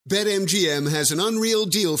BetMGM has an unreal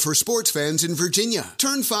deal for sports fans in Virginia.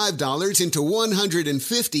 Turn $5 into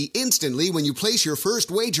 $150 instantly when you place your first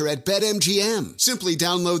wager at BetMGM. Simply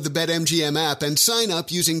download the BetMGM app and sign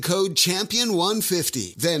up using code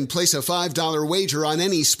CHAMPION150. Then place a $5 wager on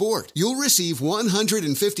any sport. You'll receive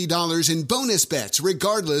 $150 in bonus bets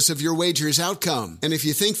regardless of your wager's outcome. And if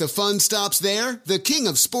you think the fun stops there, the King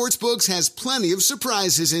of Sportsbooks has plenty of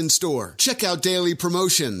surprises in store. Check out daily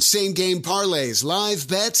promotions, same-game parlays, live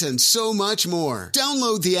bets, and so much more.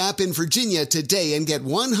 Download the app in Virginia today and get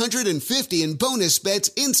 $150 in bonus bets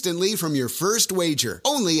instantly from your first wager.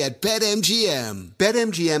 Only at BetMGM.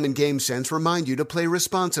 BetMGM and GameSense remind you to play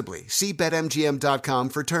responsibly. See BetMGM.com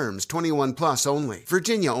for terms. 21 plus only.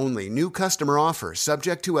 Virginia only. New customer offer.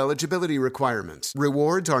 Subject to eligibility requirements.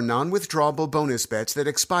 Rewards are non-withdrawable bonus bets that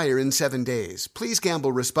expire in 7 days. Please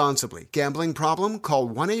gamble responsibly. Gambling problem? Call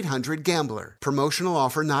 1-800-GAMBLER. Promotional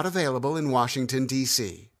offer not available in Washington,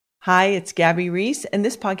 D.C. Hi, it's Gabby Reese, and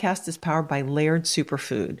this podcast is powered by Laird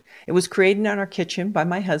Superfood. It was created in our kitchen by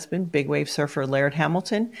my husband, big wave surfer Laird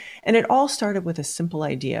Hamilton, and it all started with a simple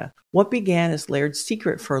idea. What began as Laird's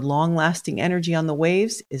secret for long-lasting energy on the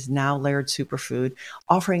waves is now Laird Superfood,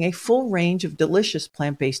 offering a full range of delicious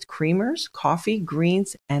plant-based creamers, coffee,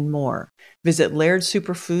 greens, and more. Visit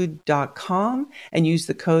lairdsuperfood.com and use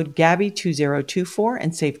the code GABBY2024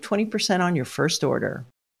 and save 20% on your first order.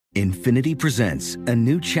 Infiniti presents a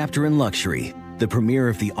new chapter in luxury, the premiere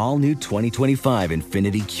of the all-new 2025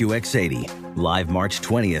 Infiniti QX80, live March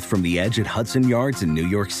 20th from the Edge at Hudson Yards in New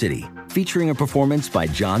York City, featuring a performance by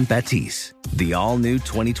John Batiste. The all-new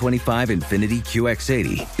 2025 Infiniti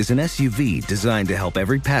QX80 is an SUV designed to help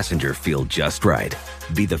every passenger feel just right.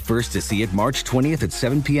 Be the first to see it March 20th at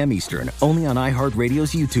 7 p.m. Eastern, only on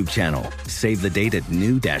iHeartRadio's YouTube channel. Save the date at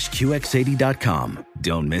new-QX80.com.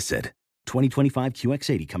 Don't miss it. 2025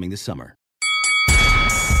 QX80 coming this summer.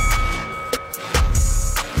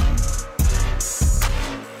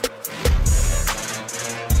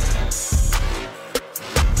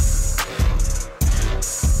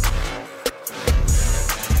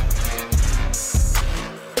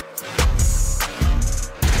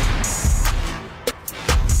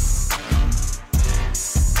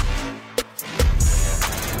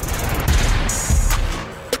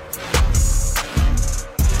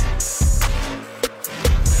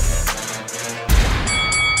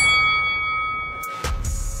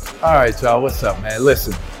 All right, y'all, what's up, man?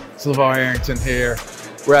 Listen, it's LeVar Arrington here.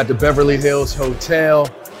 We're at the Beverly Hills Hotel.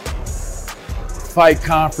 Fight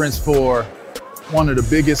conference for one of the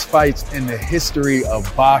biggest fights in the history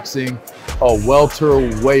of boxing, a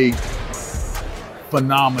welterweight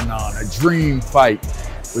phenomenon, a dream fight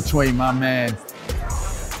between my man,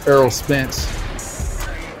 Errol Spence,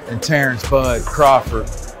 and Terence Crawford.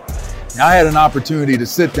 Now, I had an opportunity to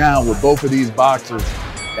sit down with both of these boxers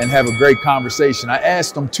and have a great conversation. I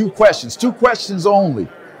asked them two questions only.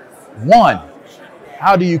 One,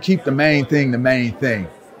 how do you keep the main thing the main thing?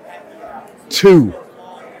 Two,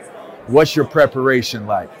 what's your preparation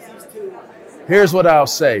like? Here's what I'll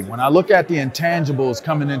say. When I look at the intangibles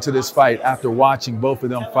coming into this fight after watching both of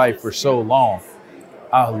them fight for so long,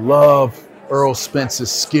 I love Errol Spence's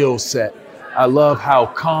skill set. I love how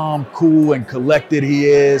calm, cool, and collected he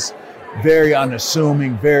is. Very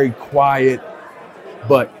unassuming, very quiet,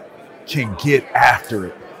 but can get after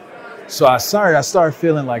it. So I started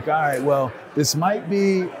feeling like, all right, well, this might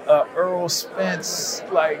be Errol Spence,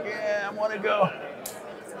 like, yeah, I want to go.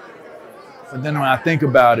 But then when I think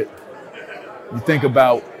about it, you think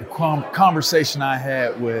about the conversation I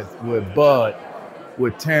had with Bud,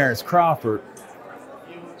 with Terence Crawford,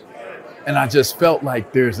 and I just felt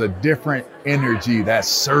like there's a different energy that's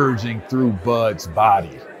surging through Bud's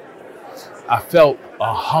body. I felt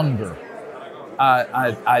a hunger.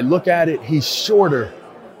 I look at it, he's shorter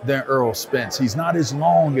than Errol Spence. He's not as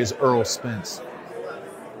long as Errol Spence.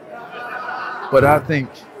 But I think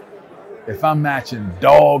if I'm matching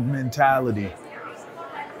dog mentality,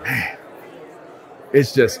 man,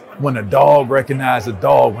 it's just when a dog recognizes a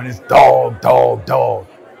dog, when it's dog.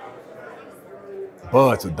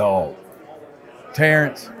 Bud's a dog.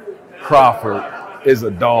 Terence Crawford is a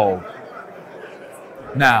dog.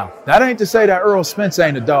 Now, that ain't to say that Errol Spence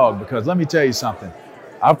ain't a dog, because let me tell you something.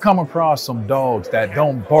 I've come across some dogs that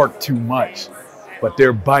don't bark too much, but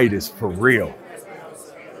their bite is for real.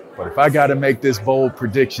 But if I got to make this bold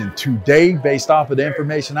prediction today, based off of the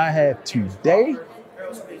information I have today,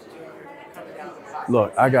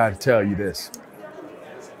 look, I got to tell you this.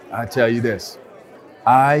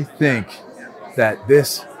 I think that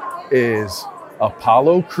this is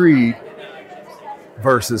Apollo Creed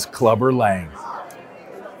versus Clubber Lang.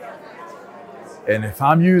 And if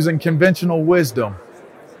I'm using conventional wisdom,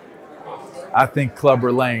 I think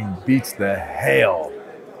Clubber Lang beats the hell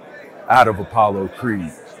out of Apollo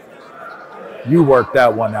Creed. You work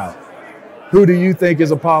that one out. Who do you think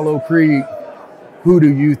is Apollo Creed? Who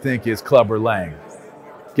do you think is Clubber Lang?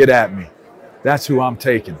 Get at me. That's who I'm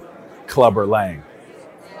taking, Clubber Lang.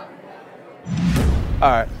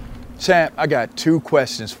 All right, champ, I got 2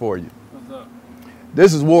 questions for you. What's up?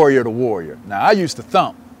 This is warrior to warrior. Now, I used to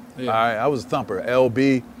thump. Yeah. All right, I was a thumper.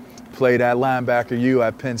 LB, played at linebacker U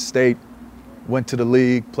at Penn State, went to the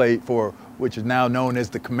league, played for, which is now known as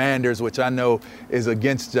the Commanders, which I know is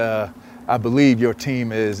against, I believe your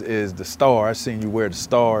team is the Star. I've seen you wear the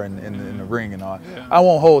Star in the ring and all. Yeah. I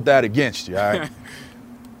won't hold that against you, all right?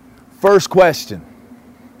 First question.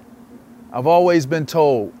 I've always been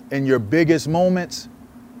told, in your biggest moments,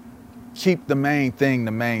 keep the main thing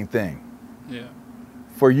the main thing. Yeah.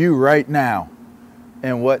 For you right now,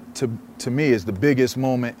 and what to me is the biggest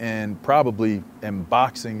moment in probably in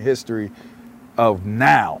boxing history of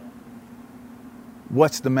now,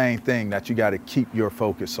 what's the main thing that you got to keep your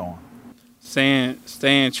focus on?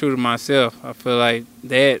 Staying true to myself. I feel like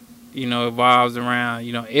that, evolves around,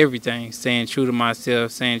 everything. Staying true to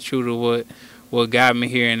myself, staying true to what got me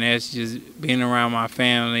here, and that's just being around my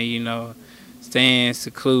family, staying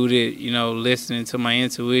secluded, listening to my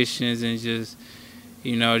intuitions and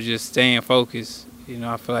just staying focused.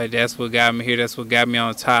 I feel like that's what got me here. That's what got me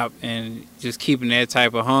on top, and just keeping that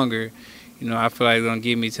type of hunger, I feel like it's going to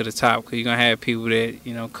get me to the top, because you're going to have people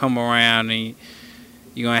that, come around and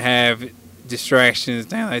you're going to have distractions,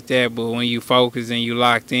 things like that. But when you focus and you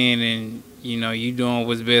locked in and, you doing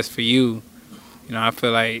what's best for you, I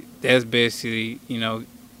feel like that's basically,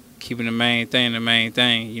 keeping the main thing the main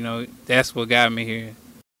thing. That's what got me here.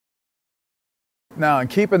 Now, in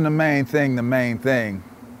keeping the main thing,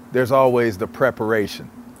 there's always the preparation.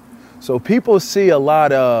 So people see a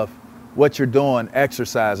lot of what you're doing,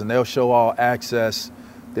 exercising. They'll show all access.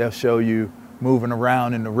 They'll show you moving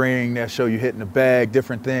around in the ring. They'll show you hitting the bag,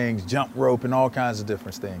 different things, jump rope, and all kinds of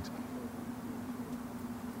different things.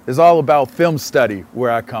 It's all about film study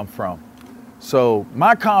where I come from. So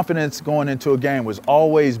my confidence going into a game was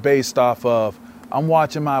always based off of, I'm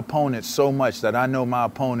watching my opponent so much that I know my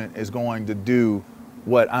opponent is going to do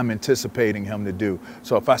what I'm anticipating him to do.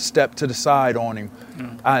 So if I step to the side on him,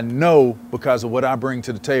 I know because of what I bring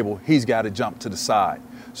to the table, he's got to jump to the side.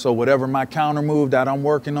 So whatever my counter move that I'm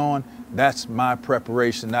working on, that's my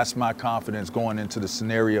preparation, that's my confidence going into the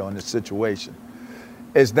scenario and the situation.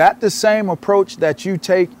 Is that the same approach that you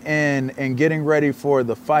take in getting ready for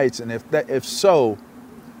the fights? And if so,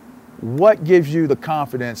 what gives you the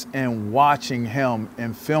confidence in watching him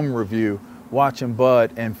in film review, watching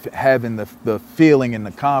Bud and having the feeling and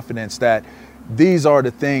the confidence that these are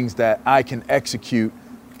the things that I can execute,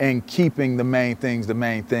 and keeping the main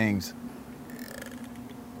things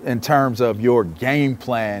in terms of your game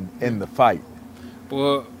plan in the fight?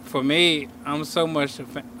 Well, for me, I'm so much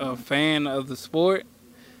a fan of the sport.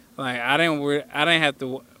 Like, I didn't have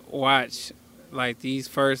to watch these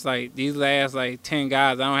last 10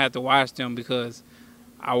 guys. I don't have to watch them because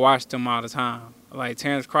I watch them all the time. Like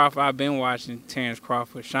Terence Crawford, I've been watching Terence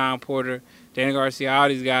Crawford, Sean Porter, Danny Garcia, all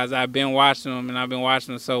these guys. I've been watching them, and I've been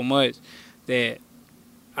watching them so much that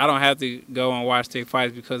I don't have to go and watch their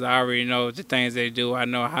fights because I already know the things they do. I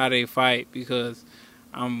know how they fight because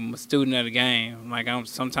I'm a student of the game.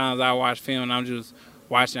 Sometimes I watch film and I'm just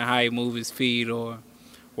watching how he move his feet, or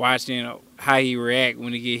watching how he react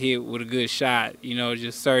when he get hit with a good shot.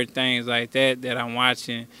 Just certain things like that I'm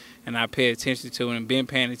watching and I pay attention to and been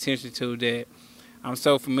paying attention to, that I'm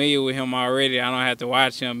so familiar with him already. I don't have to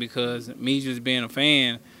watch him because me just being a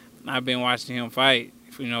fan, I've been watching him fight,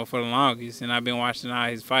 for the longest, and I've been watching all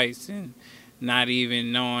his fights, and not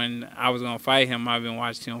even knowing I was gonna fight him, I've been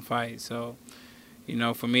watching him fight. So,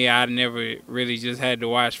 for me, I never really just had to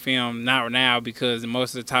watch film. Not now, because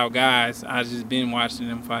most of the top guys, I just been watching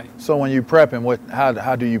them fight. So when you prepping,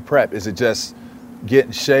 how do you prep? Is it just get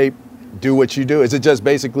in shape, do what you do? Is it just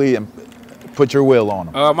basically put your will on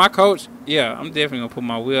them? My coach, yeah, I'm definitely gonna put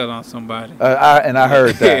my will on somebody. I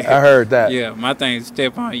heard that. I heard that. Yeah, my thing is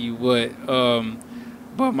step on you,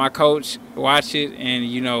 but my coach watch it,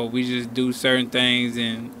 and we just do certain things,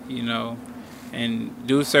 and and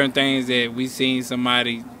do certain things that we seen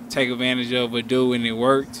somebody take advantage of or do, and it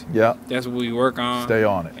worked. Yeah, that's what we work on. Stay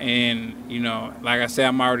on it. And like I said,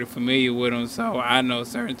 I'm already familiar with them, so I know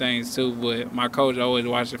certain things too. But my coach always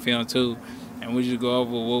watch the film too, and we just go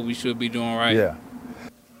over what we should be doing right. Yeah.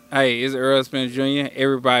 Hey, it's Errol Spence Jr.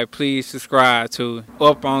 Everybody, please subscribe to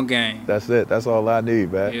Up on Game. That's it. That's all I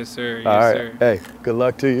need, man. Yes, sir. All Yes, right. sir. Hey, good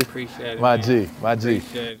luck to you. Appreciate it. My man. G.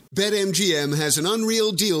 Appreciate it. BetMGM has an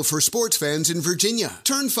unreal deal for sports fans in Virginia.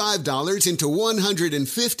 Turn $5 into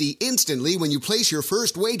 $150 instantly when you place your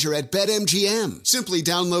first wager at BetMGM. Simply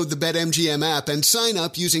download the BetMGM app and sign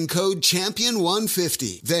up using code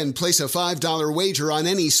Champion150. Then place a $5 wager on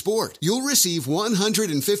any sport. You'll receive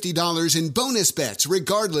 $150 in bonus bets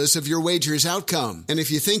regardless of your wager's outcome. And if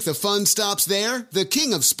you think the fun stops there, the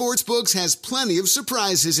king of sportsbooks has plenty of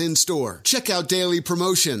surprises in store. Check out daily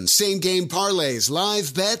promotions, same-game parlays,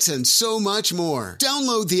 live bets, and so much more.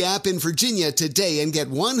 Download the app in Virginia today and get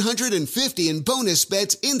 $150 in bonus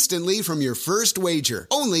bets instantly from your first wager.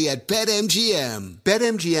 Only at BetMGM.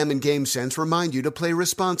 BetMGM and GameSense remind you to play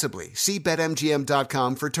responsibly. See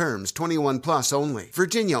BetMGM.com for terms. 21 plus only.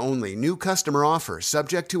 Virginia only. New customer offer.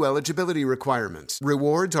 Subject to eligibility requirements.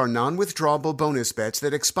 Rewards are non-withdrawable bonus bets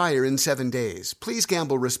that expire in 7 days. Please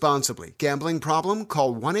gamble responsibly. Gambling problem?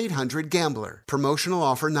 Call 1-800-GAMBLER. Promotional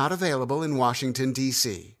offer not available in Washington,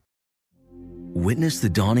 D.C. Witness the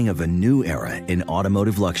dawning of a new era in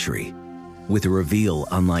automotive luxury with a reveal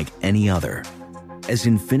unlike any other as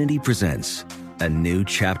Infiniti presents a new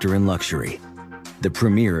chapter in luxury, the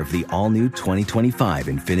premiere of the all-new 2025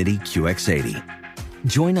 Infiniti QX80.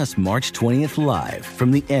 Join us March 20th live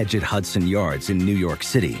from the Edge at Hudson Yards in New York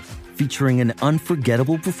City, featuring an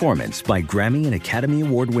unforgettable performance by Grammy and Academy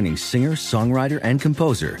Award-winning singer, songwriter, and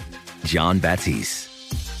composer, Jon Batiste.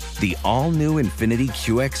 The all-new Infiniti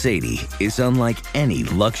QX80 is unlike any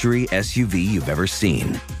luxury SUV you've ever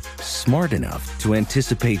seen. Smart enough to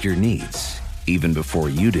anticipate your needs, even before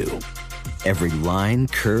you do. Every line,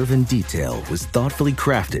 curve, and detail was thoughtfully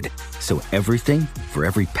crafted, so everything for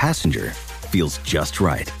every passenger feels just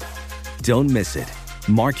right. Don't miss it.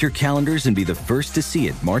 Mark your calendars and be the first to see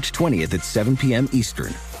it March 20th at 7 p.m.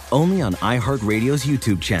 Eastern, only on iHeartRadio's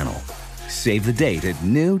YouTube channel. Save the date at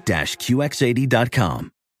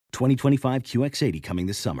new-QX80.com. 2025 QX80 coming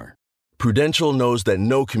this summer. Prudential knows that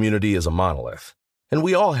no community is a monolith, and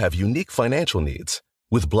we all have unique financial needs.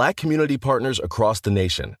 With Black community partners across the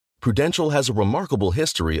nation, Prudential has a remarkable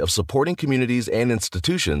history of supporting communities and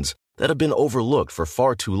institutions that have been overlooked for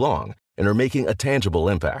far too long and are making a tangible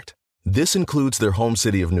impact. This includes their home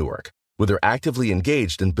city of Newark, where they're actively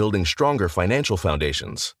engaged in building stronger financial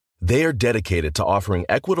foundations. They are dedicated to offering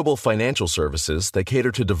equitable financial services that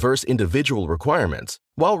cater to diverse individual requirements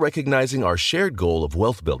while recognizing our shared goal of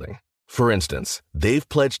wealth building. For instance, they've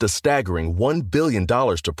pledged a staggering $1 billion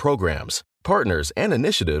to programs, partners, and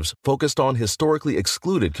initiatives focused on historically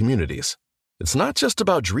excluded communities. It's not just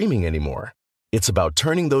about dreaming anymore. It's about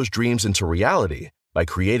turning those dreams into reality by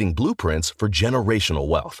creating blueprints for generational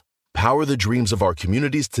wealth. Power the dreams of our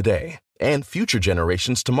communities today and future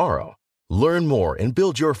generations tomorrow. Learn more and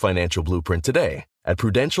build your financial blueprint today at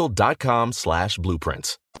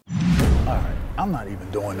prudential.com/blueprints. All right, I'm not even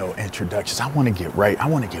doing no introductions. I want to get right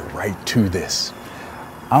to this.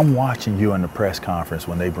 I'm watching you in the press conference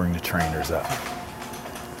when they bring the trainers up.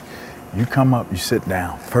 You come up, you sit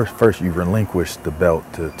down. First you relinquish the belt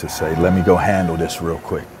to say, let me go handle this real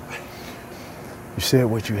quick. You said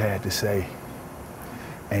what you had to say,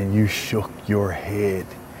 and you shook your head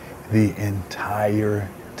the entire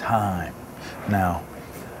time. Now,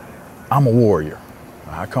 I'm a warrior.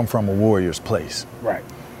 I come from a warrior's place. Right.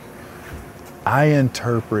 I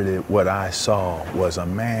interpreted what I saw was a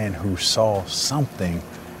man who saw something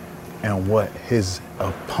in what his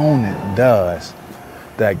opponent does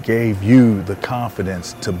that gave you the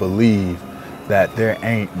confidence to believe that there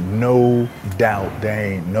ain't no doubt,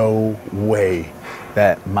 there ain't no way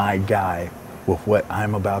that my guy, with what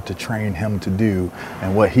I'm about to train him to do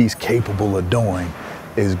and what he's capable of doing,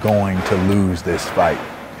 is going to lose this fight.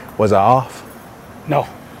 Was I off? No,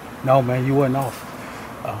 man, you wasn't off.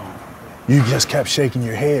 You just kept shaking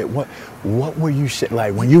your head. What were you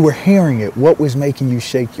like when you were hearing it? What was making you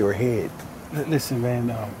shake your head? Listen,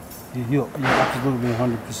 man, you're absolutely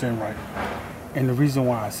 100% right. And the reason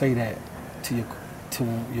why I say that to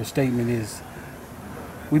your statement is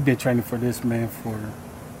we've been training for this, man, for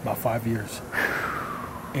about 5 years.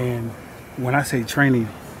 And when I say training,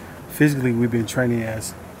 physically we've been training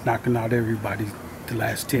as knocking out everybody the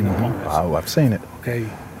last 10 opponents. I've seen it. Okay,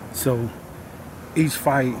 so each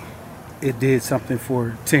fight, it did something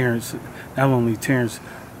for Terence, not only Terence,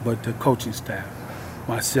 but the coaching staff.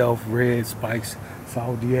 Myself, Red, Spikes,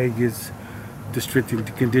 Saul Dieguez, the strength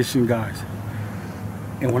and conditioning guys.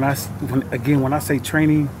 And when I say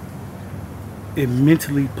training, it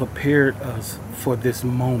mentally prepared us for this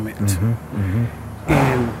moment.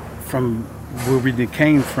 And from where we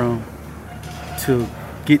came from to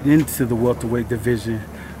getting into the welterweight division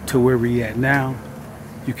to where we at now,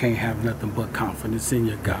 you can't have nothing but confidence in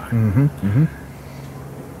your guy.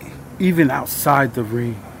 Even outside the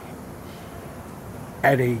ring,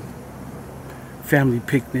 at a family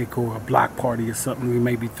picnic or a block party or something we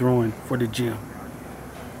may be throwing for the gym,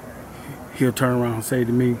 he'll turn around and say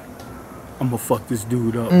to me, I'm gonna fuck this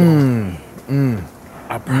dude up, bro.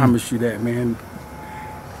 I promise you that, man.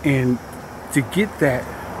 And to get that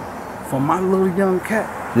from my little young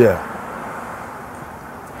cat,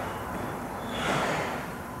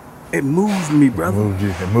 it moves me, brother. It moves you.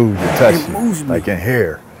 It touches you. Moves me. Like in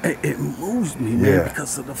here. It moves me, man,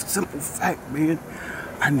 because of the simple fact, man.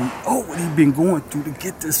 I know what he's been going through to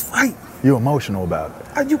get this fight. You're emotional about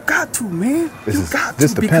it. You got to, man. This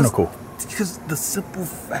is the pinnacle. Because the simple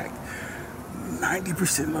fact,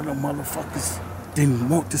 90% of the motherfuckers didn't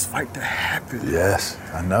want this fight to happen. Yes,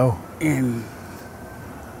 I know. And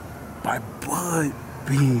by Bud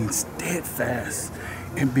being steadfast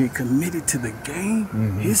and being committed to the game,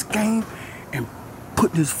 his game, and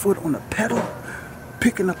putting his foot on the pedal,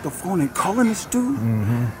 picking up the phone and calling this dude,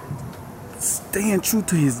 staying true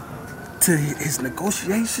to his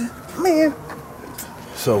negotiation, man.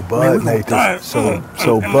 So Bud made this.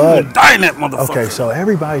 So Bud dying that motherfucker. Okay, so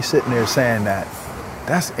everybody's sitting there saying that.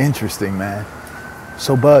 That's interesting, man.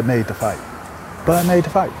 So Bud made the fight. Bud made the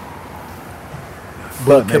fight.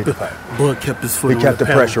 Bud kept his foot. He kept the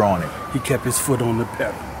pressure on him. He kept his foot on the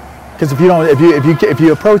pedal. Because if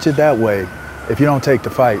you approach it that way, if you don't take the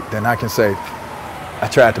fight, then I can say, I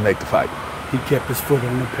tried to make the fight. He kept his foot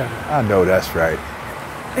on the pedal. I know that's right.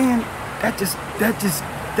 And that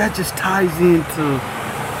just ties into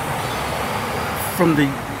from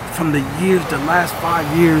the years, the last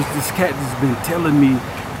 5 years, this cat has been telling me,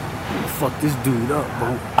 fuck this dude up,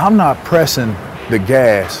 bro. I'm not pressing the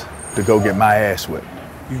gas to go get my ass whipped.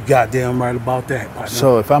 You goddamn right about that, partner.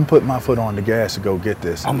 So if I'm putting my foot on the gas to go get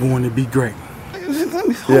this, I'm going to be great.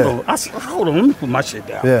 Hold on, let me put my shit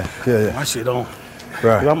down. Yeah. My shit on.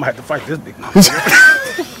 Right. I'm gonna have to fight this big motherfucker.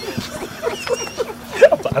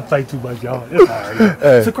 I fight too much, y'all. It's all right.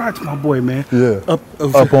 Hey. Subscribe to my boy, man. Yeah.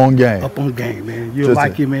 Up on game. Up on game, man. You'll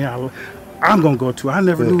like it, man. I'm gonna go to. I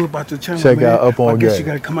never knew about the channel. Check man. out Up on Game. I guess you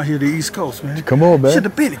gotta come out here to the East Coast, man. Come on, man. Should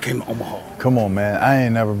have been. It came to Omaha. Come on, man. I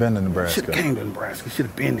ain't never been to Nebraska. Should have came to Nebraska. Should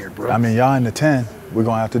have been there, bro. I mean, y'all in the 10. We're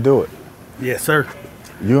gonna have to do it. Yes, sir.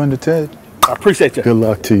 You in the 10? I appreciate you. Good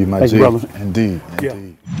luck to you, my Thank G. you, brother. Indeed. Yeah.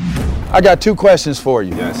 I got 2 questions for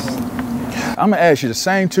you. Yes. I'm gonna ask you the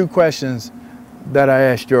same 2 questions that I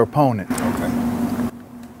asked your opponent. Okay.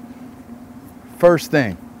 First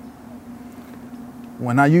thing,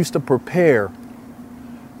 when I used to prepare,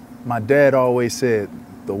 my dad always said,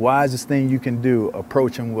 the wisest thing you can do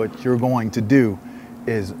approaching what you're going to do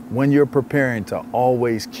is when you're preparing to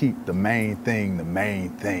always keep the main thing the main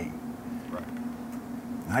thing. Right.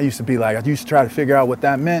 I used to try to figure out what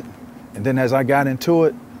that meant. And then as I got into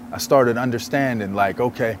it, I started understanding like,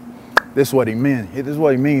 okay, this is what he meant. This is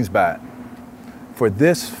what he means by it. For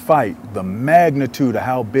this fight, the magnitude of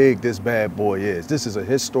how big this bad boy is, this is a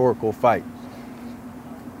historical fight.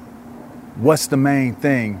 What's the main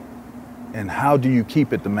thing and how do you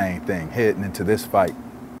keep it the main thing heading into this fight?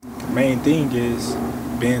 The main thing is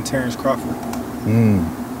being Terence Crawford,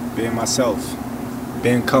 being myself,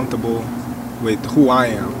 being comfortable with who I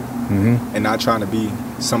am, and not trying to be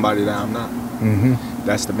somebody that I'm not.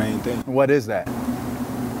 That's the main thing. What is that?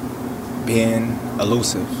 Being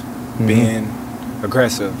elusive, being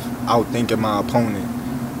aggressive, outthinking my opponent,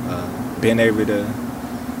 being able to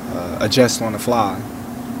adjust on the fly,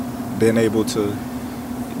 being able to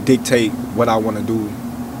dictate what I want to do,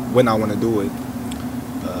 when I want to do it,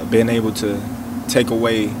 being able to take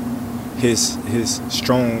away his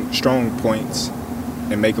strong points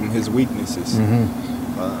and make them his weaknesses.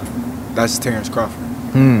 That's Terence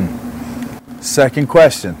Crawford. Second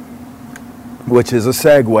question, which is a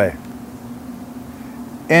segue.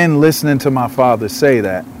 In listening to my father say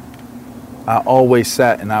that, I always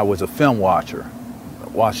sat and I was a film watcher. I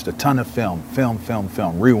watched a ton of film,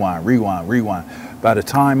 rewind. By the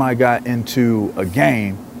time I got into a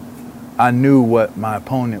game, I knew what my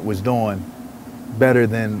opponent was doing better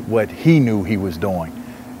than what he knew he was doing.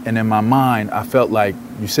 And in my mind, I felt like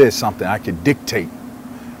you said something I could dictate.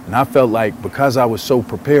 And I felt like because I was so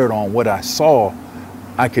prepared on what I saw,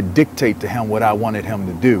 I could dictate to him what I wanted him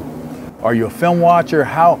to do. Are you a film watcher?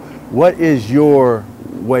 What is your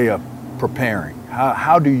way of preparing?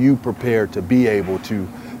 How do you prepare to be able to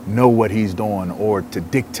know what he's doing or to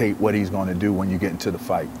dictate what he's going to do when you get into the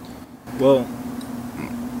fight? Well,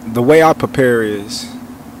 the way I prepare is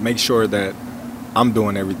make sure that I'm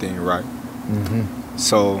doing everything right.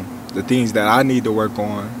 So The things that I need to work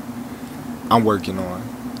on, I'm working on.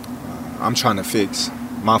 I'm trying to fix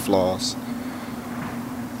my flaws.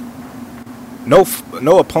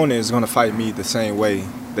 No opponent is going to fight me the same way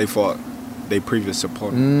they fought their previous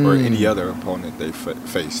opponent or any other opponent they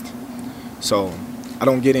faced. So I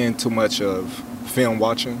don't get in too much of film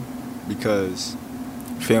watching because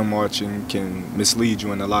film watching can mislead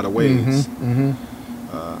you in a lot of ways.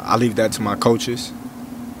 I leave that to my coaches,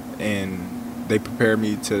 and they prepare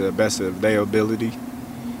me to the best of their ability.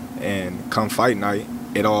 And come fight night,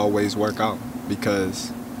 it'll always work out,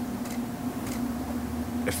 because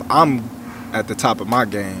if I'm at the top of my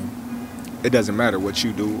game, it doesn't matter what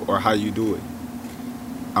you do or how you do it.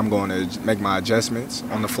 I'm going to make my adjustments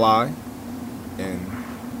on the fly, and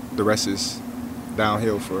the rest is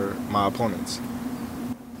downhill for my opponents.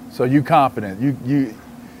 So you confident? You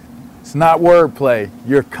it's not wordplay.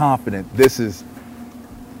 You're confident. This is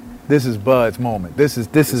Bud's moment. This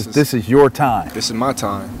is your time. This is my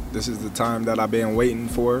time. This is the time that I've been waiting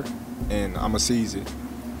for, and I'ma seize it.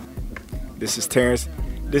 This is Terence.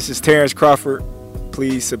 This is Terence Crawford.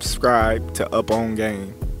 Please subscribe to Up On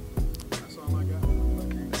Game. That's all I got.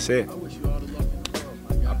 That's it. I wish you all the luck.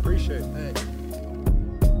 I appreciate it.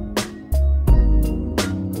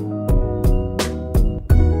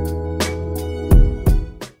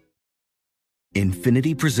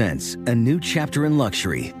 Infiniti presents a new chapter in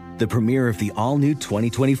luxury, the premiere of the all-new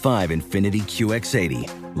 2025 Infiniti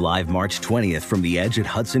QX80, live March 20th from the Edge at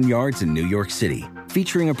Hudson Yards in New York City,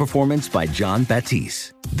 featuring a performance by Jon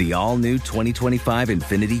Batiste. The all-new 2025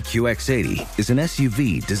 Infiniti QX80 is an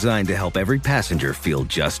SUV designed to help every passenger feel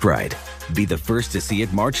just right. Be the first to see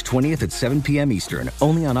it March 20th at 7 p.m. Eastern,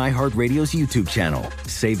 only on iHeartRadio's YouTube channel.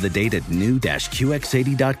 Save the date at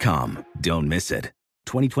new-QX80.com. Don't miss it.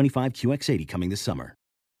 2025 QX80 coming this summer.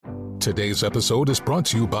 Today's episode is brought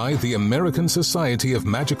to you by the American Society of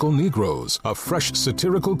Magical Negroes, a fresh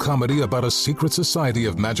satirical comedy about a secret society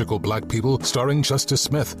of magical black people starring Justice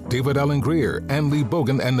Smith, David Allen Greer, Ann Lee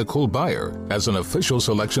Bogan, and Nicole Byer. As an official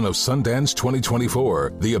selection of Sundance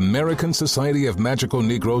 2024, the American Society of Magical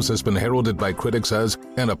Negroes has been heralded by critics as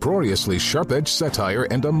an uproariously sharp-edged satire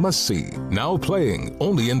and a must-see. Now playing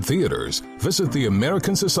only in theaters. Visit the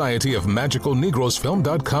American Society of Magical Negroes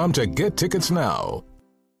Film.com to get tickets now.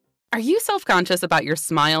 Are you self-conscious about your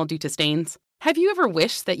smile due to stains? Have you ever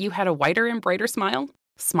wished that you had a whiter and brighter smile?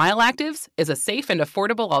 Smile Actives is a safe and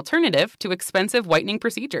affordable alternative to expensive whitening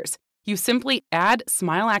procedures. You simply add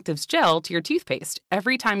Smile Actives gel to your toothpaste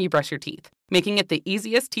every time you brush your teeth, making it the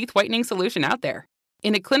easiest teeth whitening solution out there.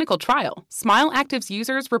 In a clinical trial, Smile Actives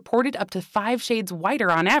users reported up to 5 shades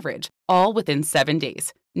whiter on average, all within 7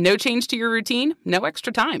 days. No change to your routine, no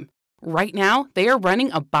extra time. Right now, they are running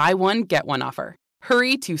a buy one, get one offer.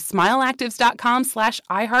 Hurry to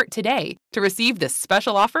smileactives.com/iHeart today to receive this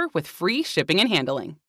special offer with free shipping and handling.